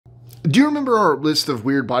Do you remember our list of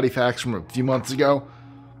weird body facts from a few months ago?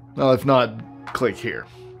 Well, if not, click here.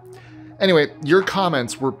 Anyway, your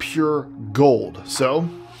comments were pure gold, so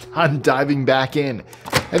I'm diving back in.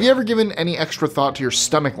 Have you ever given any extra thought to your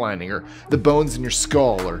stomach lining, or the bones in your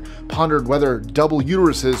skull, or pondered whether double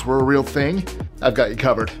uteruses were a real thing? I've got you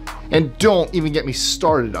covered. And don't even get me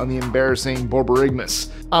started on the embarrassing Borborygmus.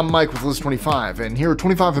 I'm Mike with List 25, and here are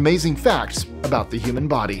 25 amazing facts about the human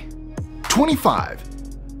body. 25.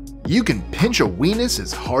 You can pinch a weenus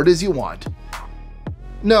as hard as you want.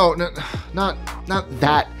 No, not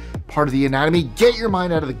that part of the anatomy. Get your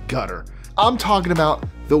mind out of the gutter. I'm talking about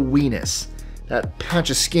the weenus, that patch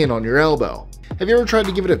of skin on your elbow. Have you ever tried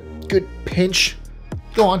to give it a good pinch?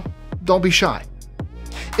 Go on, don't be shy.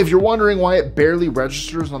 If you're wondering why it barely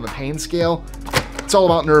registers on the pain scale, it's all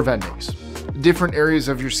about nerve endings. Different areas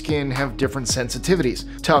of your skin have different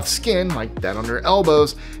sensitivities. Tough skin, like that on your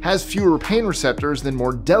elbows, has fewer pain receptors than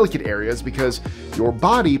more delicate areas because your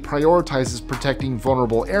body prioritizes protecting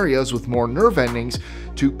vulnerable areas with more nerve endings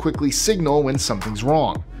to quickly signal when something's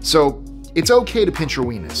wrong. So it's okay to pinch your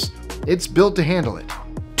weenus. It's built to handle it.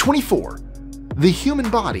 24. The human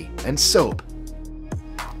body and soap.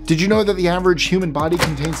 Did you know that the average human body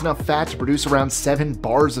contains enough fat to produce around 7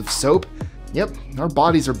 bars of soap? Yep, our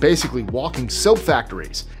bodies are basically walking soap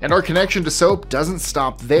factories, and our connection to soap doesn't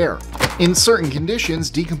stop there. In certain conditions,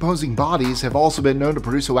 decomposing bodies have also been known to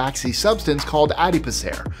produce a waxy substance called adipose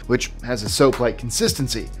hair, which has a soap-like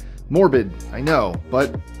consistency. Morbid, I know,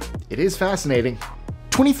 but it is fascinating.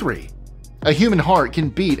 23. A human heart can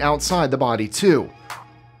beat outside the body too.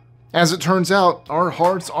 As it turns out, our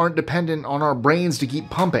hearts aren't dependent on our brains to keep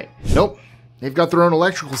pumping. Nope. They've got their own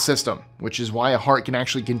electrical system, which is why a heart can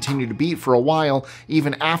actually continue to beat for a while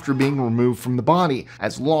even after being removed from the body,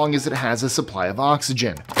 as long as it has a supply of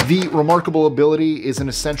oxygen. The remarkable ability is an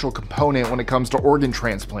essential component when it comes to organ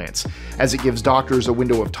transplants, as it gives doctors a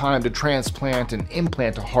window of time to transplant and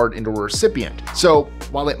implant a heart into a recipient. So,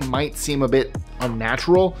 while it might seem a bit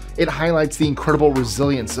unnatural, it highlights the incredible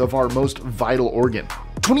resilience of our most vital organ.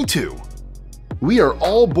 22. We are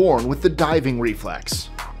all born with the diving reflex.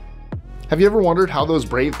 Have you ever wondered how those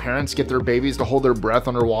brave parents get their babies to hold their breath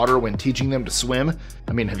underwater when teaching them to swim?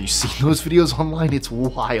 I mean, have you seen those videos online? It's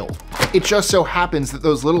wild. It just so happens that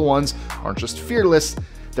those little ones aren't just fearless,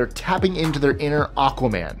 they're tapping into their inner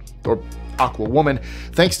Aquaman, or Aqua Woman,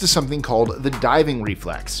 thanks to something called the diving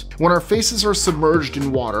reflex. When our faces are submerged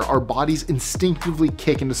in water, our bodies instinctively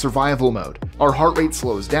kick into survival mode. Our heart rate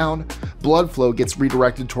slows down, blood flow gets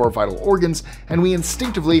redirected to our vital organs, and we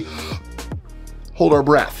instinctively hold our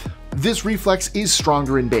breath. This reflex is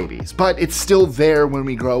stronger in babies, but it's still there when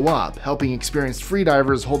we grow up, helping experienced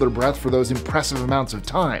freedivers hold their breath for those impressive amounts of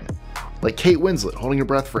time. Like Kate Winslet holding her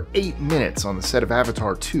breath for 8 minutes on the set of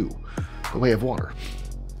Avatar 2, The Way of Water.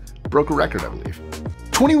 Broke a record, I believe.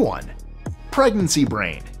 21. Pregnancy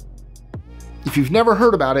brain. If you've never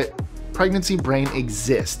heard about it, pregnancy brain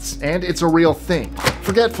exists, and it's a real thing.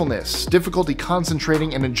 Forgetfulness, difficulty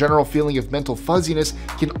concentrating, and a general feeling of mental fuzziness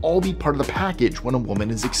can all be part of the package when a woman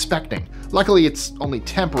is expecting. Luckily, it's only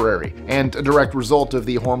temporary, and a direct result of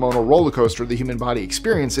the hormonal rollercoaster the human body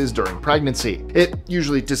experiences during pregnancy. It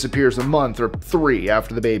usually disappears a month or 3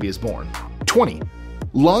 after the baby is born. 20.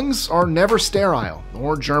 Lungs are never sterile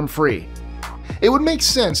or germ-free. It would make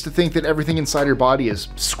sense to think that everything inside your body is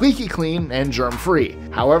squeaky clean and germ-free.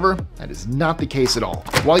 However, that is not the case at all.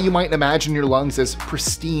 While you might imagine your lungs as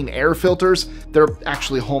pristine air filters, they're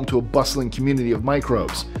actually home to a bustling community of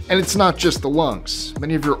microbes. And it's not just the lungs.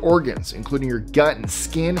 Many of your organs, including your gut and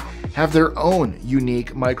skin, have their own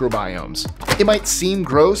unique microbiomes. It might seem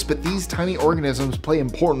gross, but these tiny organisms play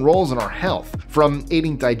important roles in our health, from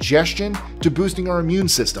aiding digestion to boosting our immune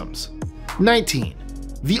systems. 19.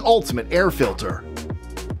 The ultimate air filter.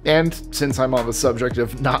 And since I'm on the subject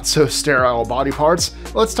of not so sterile body parts,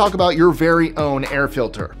 let's talk about your very own air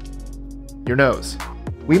filter. Your nose.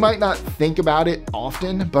 We might not think about it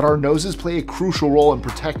often, but our noses play a crucial role in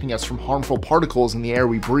protecting us from harmful particles in the air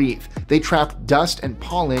we breathe. They trap dust and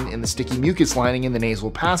pollen in the sticky mucus lining in the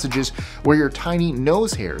nasal passages, where your tiny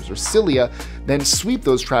nose hairs or cilia then sweep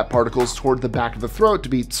those trapped particles toward the back of the throat to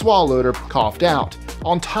be swallowed or coughed out.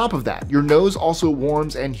 On top of that, your nose also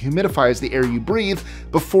warms and humidifies the air you breathe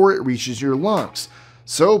before it reaches your lungs.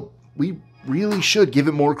 So we really should give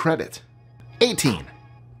it more credit. 18.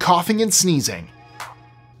 Coughing and sneezing.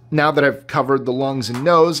 Now that I've covered the lungs and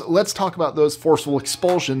nose, let's talk about those forceful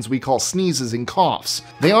expulsions we call sneezes and coughs.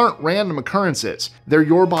 They aren't random occurrences. They're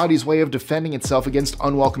your body's way of defending itself against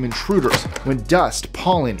unwelcome intruders. When dust,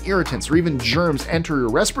 pollen, irritants, or even germs enter your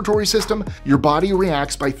respiratory system, your body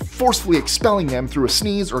reacts by forcefully expelling them through a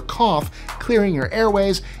sneeze or cough, clearing your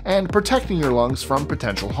airways, and protecting your lungs from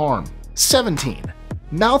potential harm. 17.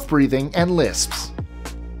 Mouth breathing and lisps.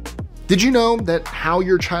 Did you know that how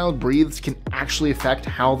your child breathes can actually affect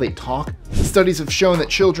how they talk? Studies have shown that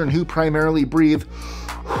children who primarily breathe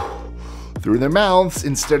through their mouths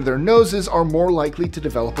instead of their noses are more likely to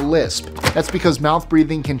develop a lisp. That's because mouth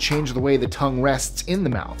breathing can change the way the tongue rests in the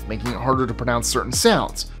mouth, making it harder to pronounce certain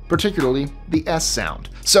sounds, particularly the S sound.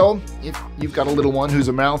 So, if you've got a little one who's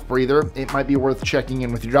a mouth breather, it might be worth checking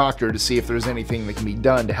in with your doctor to see if there's anything that can be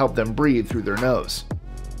done to help them breathe through their nose.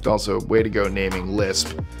 Also, way to go naming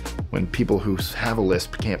lisp when people who have a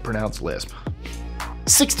lisp can't pronounce lisp.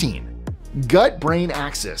 16. Gut-brain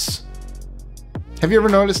axis. Have you ever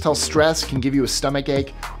noticed how stress can give you a stomach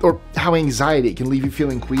ache, or how anxiety can leave you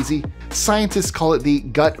feeling queasy? Scientists call it the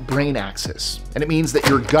gut-brain axis, and it means that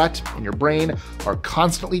your gut and your brain are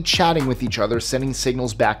constantly chatting with each other, sending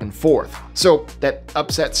signals back and forth. So that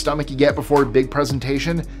upset stomach you get before a big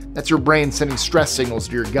presentation, that's your brain sending stress signals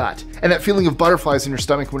to your gut. And that feeling of butterflies in your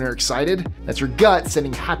stomach when you're excited, that's your gut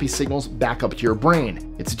sending happy signals back up to your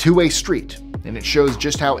brain. It's a two-way street, and it shows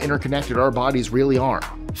just how interconnected our bodies really are.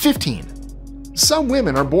 15. Some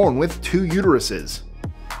women are born with 2 uteruses.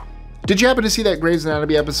 Did you happen to see that Grey's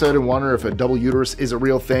Anatomy episode and wonder if a double uterus is a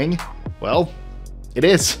real thing? Well, it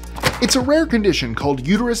is. It's a rare condition called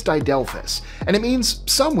uterus didelphys, and it means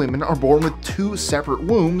some women are born with 2 separate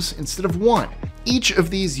wombs instead of 1. Each of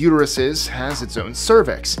these uteruses has its own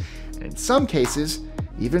cervix, and in some cases,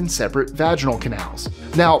 even separate vaginal canals.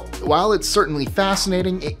 Now, while it's certainly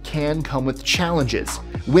fascinating, it can come with challenges.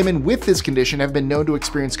 Women with this condition have been known to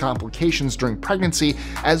experience complications during pregnancy,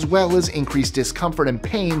 as well as increased discomfort and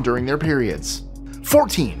pain during their periods.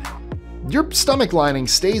 14. Your stomach lining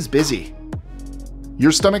stays busy.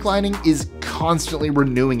 Your stomach lining is constantly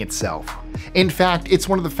renewing itself. In fact, it's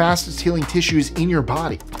one of the fastest healing tissues in your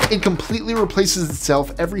body. It completely replaces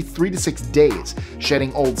itself every 3 to 6 days,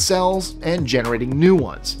 shedding old cells and generating new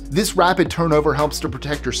ones. This rapid turnover helps to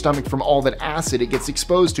protect your stomach from all that acid it gets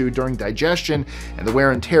exposed to during digestion and the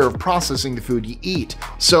wear and tear of processing the food you eat.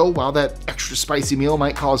 So while that extra spicy meal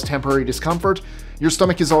might cause temporary discomfort, your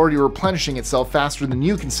stomach is already replenishing itself faster than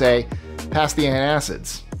you can say, pass the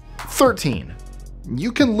antacids. 13.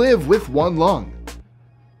 You can live with 1 lung.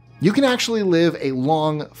 You can actually live a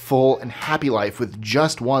long, full, and happy life with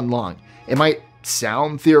just 1 lung. It might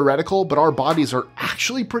sound theoretical, but our bodies are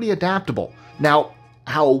actually pretty adaptable. Now,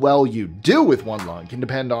 how well you do with 1 lung can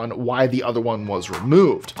depend on why the other one was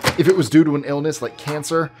removed. If it was due to an illness like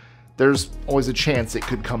cancer, there's always a chance it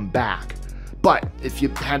could come back. But if you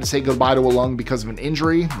had to say goodbye to a lung because of an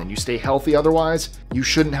injury and you stay healthy otherwise, you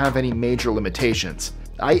shouldn't have any major limitations.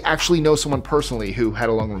 I actually know someone personally who had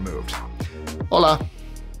a lung removed. Hola.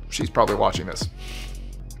 She's probably watching this.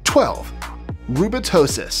 12.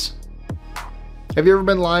 Rubatosis. Have you ever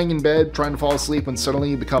been lying in bed trying to fall asleep when suddenly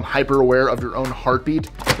you become hyper aware of your own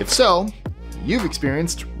heartbeat? If so, you've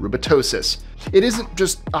experienced rubatosis. It isn't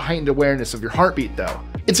just a heightened awareness of your heartbeat though.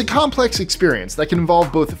 It's a complex experience that can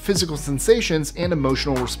involve both physical sensations and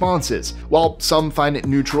emotional responses. While some find it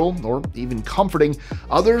neutral or even comforting,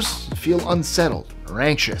 others feel unsettled or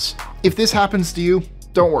anxious. If this happens to you,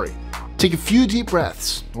 don't worry. Take a few deep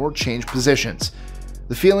breaths or change positions.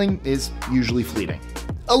 The feeling is usually fleeting.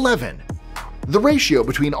 11. The ratio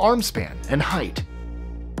between arm span and height.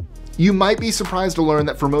 You might be surprised to learn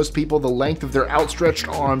that for most people, the length of their outstretched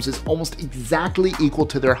arms is almost exactly equal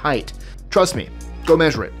to their height. Trust me, go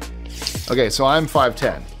measure it. Okay, so I'm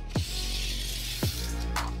 5'10".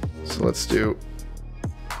 So let's do,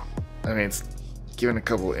 it's given a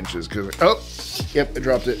couple of inches because, oh, yep, I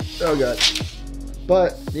dropped it. Oh God.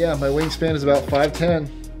 But yeah, my wingspan is about 5'10",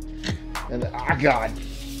 and God,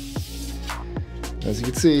 as you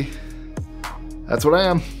can see, that's what I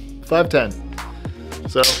am, 5'10".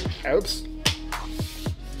 So, oops,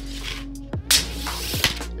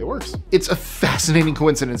 it works. It's a fascinating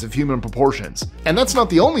coincidence of human proportions, and that's not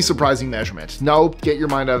the only surprising measurement. No, get your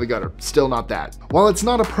mind out of the gutter. Still not that. While it's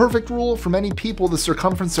not a perfect rule, for many people, the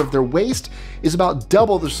circumference of their waist is about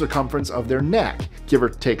double the circumference of their neck, give or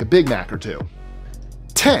take a Big Mac or 2.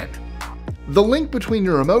 10. The link between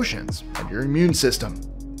your emotions and your immune system.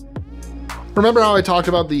 Remember how I talked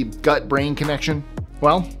about the gut-brain connection?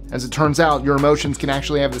 Well, as it turns out, your emotions can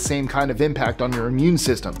actually have the same kind of impact on your immune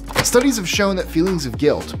system. Studies have shown that feelings of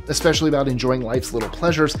guilt, especially about enjoying life's little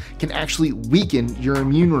pleasures, can actually weaken your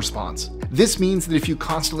immune response. This means that if you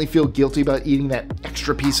constantly feel guilty about eating that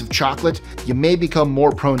extra piece of chocolate, you may become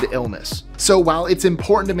more prone to illness. So while it's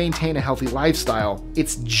important to maintain a healthy lifestyle,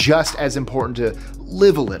 it's just as important to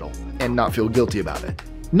live a little and not feel guilty about it.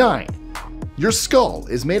 9. Your skull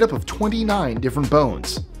is made up of 29 different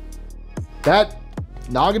bones. That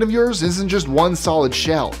noggin of yours isn't just one solid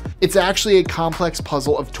shell. It's actually a complex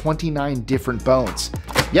puzzle of 29 different bones.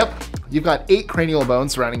 Yep, you've got 8 cranial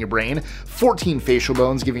bones surrounding your brain, 14 facial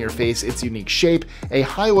bones giving your face its unique shape, a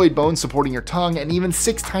hyoid bone supporting your tongue, and even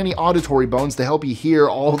 6 tiny auditory bones to help you hear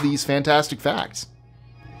all of these fantastic facts.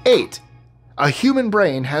 8. A human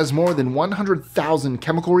brain has more than 100,000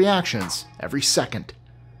 chemical reactions every second.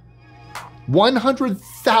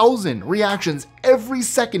 100,000 reactions every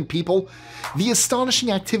second, people! The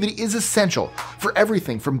astonishing activity is essential for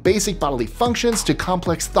everything from basic bodily functions to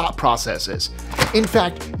complex thought processes. In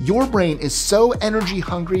fact, your brain is so energy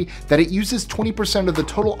hungry that it uses 20% of the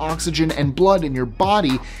total oxygen and blood in your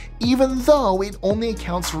body, even though it only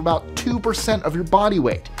accounts for about 2% of your body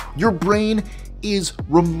weight. Your brain is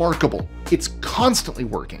remarkable. It's constantly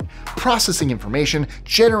working, processing information,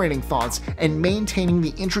 generating thoughts, and maintaining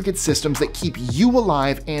the intricate systems that keep you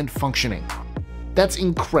alive and functioning. That's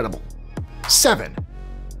incredible. 7.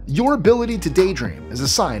 Your ability to daydream is a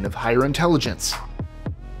sign of higher intelligence.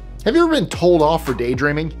 Have you ever been told off for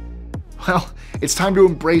daydreaming? Well, it's time to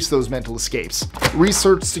embrace those mental escapes.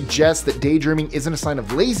 Research suggests that daydreaming isn't a sign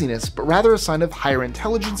of laziness, but rather a sign of higher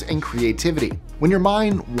intelligence and creativity. When your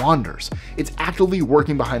mind wanders, it's actively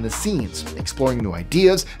working behind the scenes, exploring new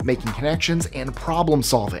ideas, making connections, and problem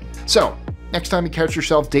solving. So, next time you catch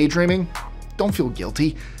yourself daydreaming, don't feel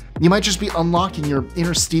guilty. You might just be unlocking your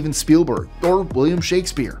inner Steven Spielberg or William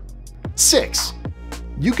Shakespeare. 6.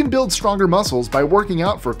 You can build stronger muscles by working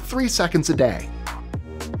out for 3 seconds a day.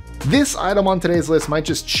 This item on today's list might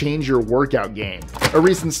just change your workout game. A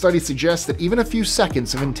recent study suggests that even a few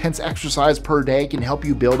seconds of intense exercise per day can help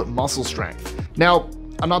you build muscle strength. Now,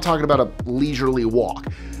 I'm not talking about a leisurely walk.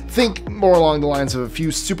 Think more along the lines of a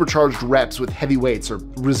few supercharged reps with heavy weights or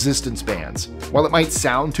resistance bands. While it might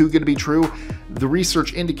sound too good to be true, the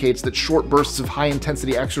research indicates that short bursts of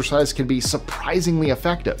high-intensity exercise can be surprisingly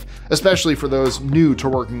effective, especially for those new to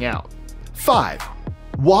working out. 5.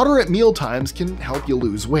 Water at mealtimes can help you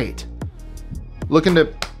lose weight. Looking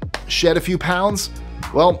to shed a few pounds?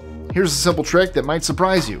 Well, here's a simple trick that might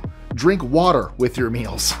surprise you. Drink water with your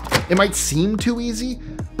meals. It might seem too easy,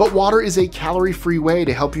 but water is a calorie-free way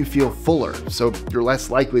to help you feel fuller, so you're less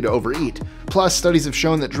likely to overeat. Plus, studies have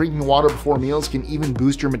shown that drinking water before meals can even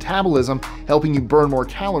boost your metabolism, helping you burn more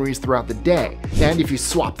calories throughout the day. And if you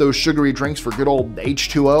swap those sugary drinks for good old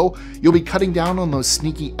H2O, you'll be cutting down on those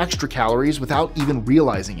sneaky extra calories without even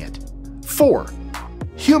realizing it. 4.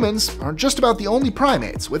 Humans are just about the only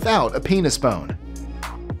primates without a penis bone.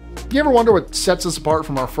 You ever wonder what sets us apart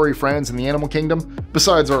from our furry friends in the animal kingdom?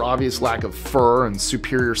 Besides our obvious lack of fur and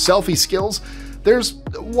superior selfie skills, there's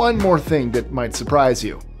one more thing that might surprise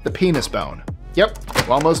you: the penis bone. Yep,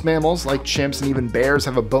 while most mammals, like chimps and even bears,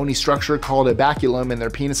 have a bony structure called a baculum in their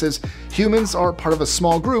penises, humans are part of a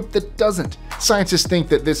small group that doesn't. Scientists think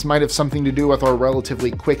that this might have something to do with our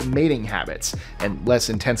relatively quick mating habits and less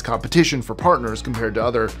intense competition for partners compared to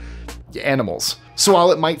other animals. So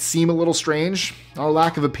while it might seem a little strange, our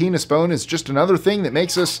lack of a penis bone is just another thing that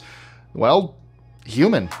makes us, well,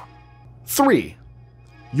 human. 3.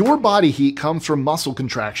 Your body heat comes from muscle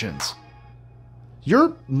contractions.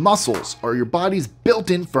 Your muscles are your body's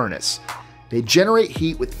built-in furnace. They generate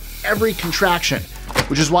heat with every contraction,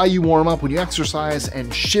 which is why you warm up when you exercise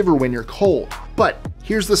and shiver when you're cold. But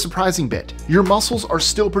here's the surprising bit: your muscles are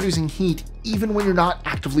still producing heat even when you're not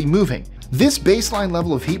actively moving. This baseline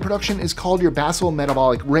level of heat production is called your basal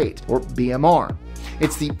metabolic rate, or BMR.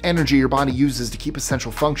 It's the energy your body uses to keep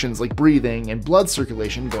essential functions like breathing and blood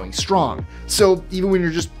circulation going strong. So even when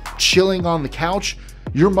you're just chilling on the couch,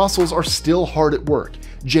 your muscles are still hard at work,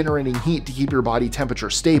 generating heat to keep your body temperature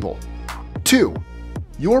stable. 2.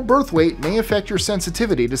 Your birth weight may affect your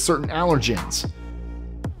sensitivity to certain allergens.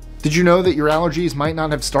 Did you know that your allergies might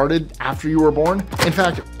not have started after you were born? In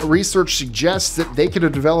fact, research suggests that they could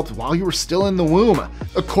have developed while you were still in the womb.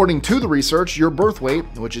 According to the research, your birth weight,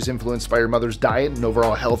 which is influenced by your mother's diet and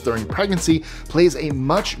overall health during pregnancy, plays a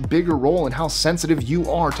much bigger role in how sensitive you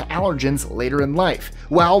are to allergens later in life.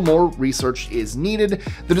 While more research is needed,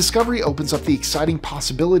 the discovery opens up the exciting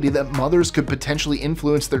possibility that mothers could potentially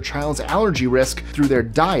influence their child's allergy risk through their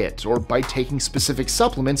diet or by taking specific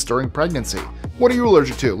supplements during pregnancy. What are you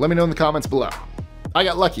allergic to? Let me know in the comments below. I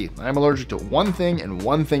got lucky. I'm allergic to one thing and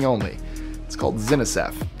one thing only. It's called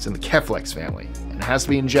Zinacef. It's in the Reflex family, and it has to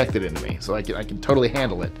be injected into me, so I can totally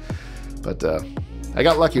handle it. But I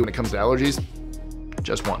got lucky when it comes to allergies.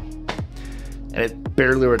 Just one. And it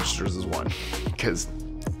barely registers as one, because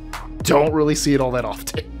don't really see it all that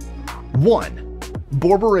often. 1.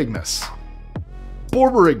 Borborygmus.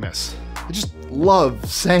 Borborygmus. I just love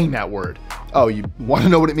saying that word. Oh, you want to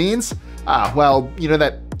know what it means? Well, you know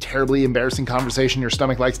that terribly embarrassing conversation your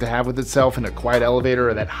stomach likes to have with itself in a quiet elevator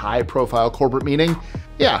or that high-profile corporate meeting?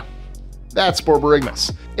 Yeah, that's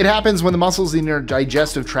Borborygmus. It happens when the muscles in your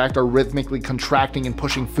digestive tract are rhythmically contracting and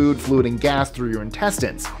pushing food, fluid, and gas through your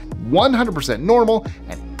intestines. 100% normal,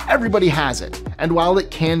 and everybody has it. And while it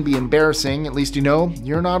can be embarrassing, at least you know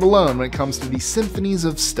you're not alone when it comes to these symphonies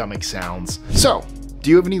of stomach sounds. So, do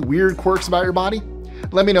you have any weird quirks about your body?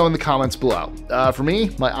 Let me know in the comments below. For me,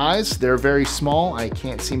 my eyes, they're very small. I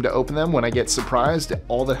can't seem to open them when I get surprised.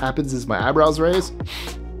 All that happens is my eyebrows raise.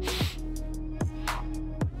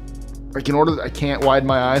 I can't widen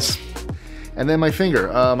my eyes. And then my finger,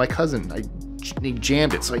 my cousin, he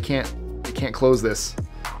jammed it, so I can't close this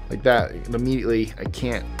like that. And immediately, I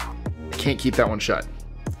can't keep that one shut.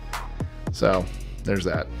 So there's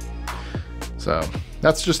that. So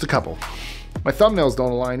that's just a couple. My thumbnails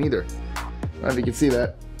don't align either. I don't know if you can see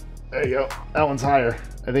that. There you go. That one's higher.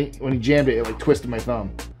 I think when he jammed it, it like twisted my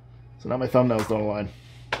thumb. So now my thumbnails don't align.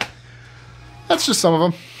 That's just some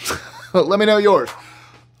of them. Let me know yours.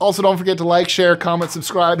 Also, don't forget to like, share, comment,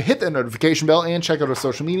 subscribe, hit that notification bell, and check out our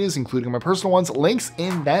social medias, including my personal ones, links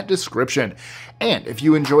in that description. And if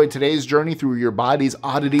you enjoyed today's journey through your body's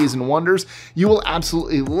oddities and wonders, you will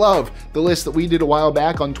absolutely love the list that we did a while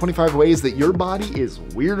back on 25 ways that your body is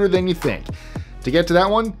weirder than you think. To get to that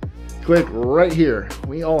one, click right here.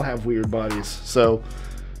 We all have weird bodies, so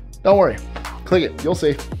don't worry. Click it, you'll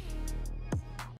see.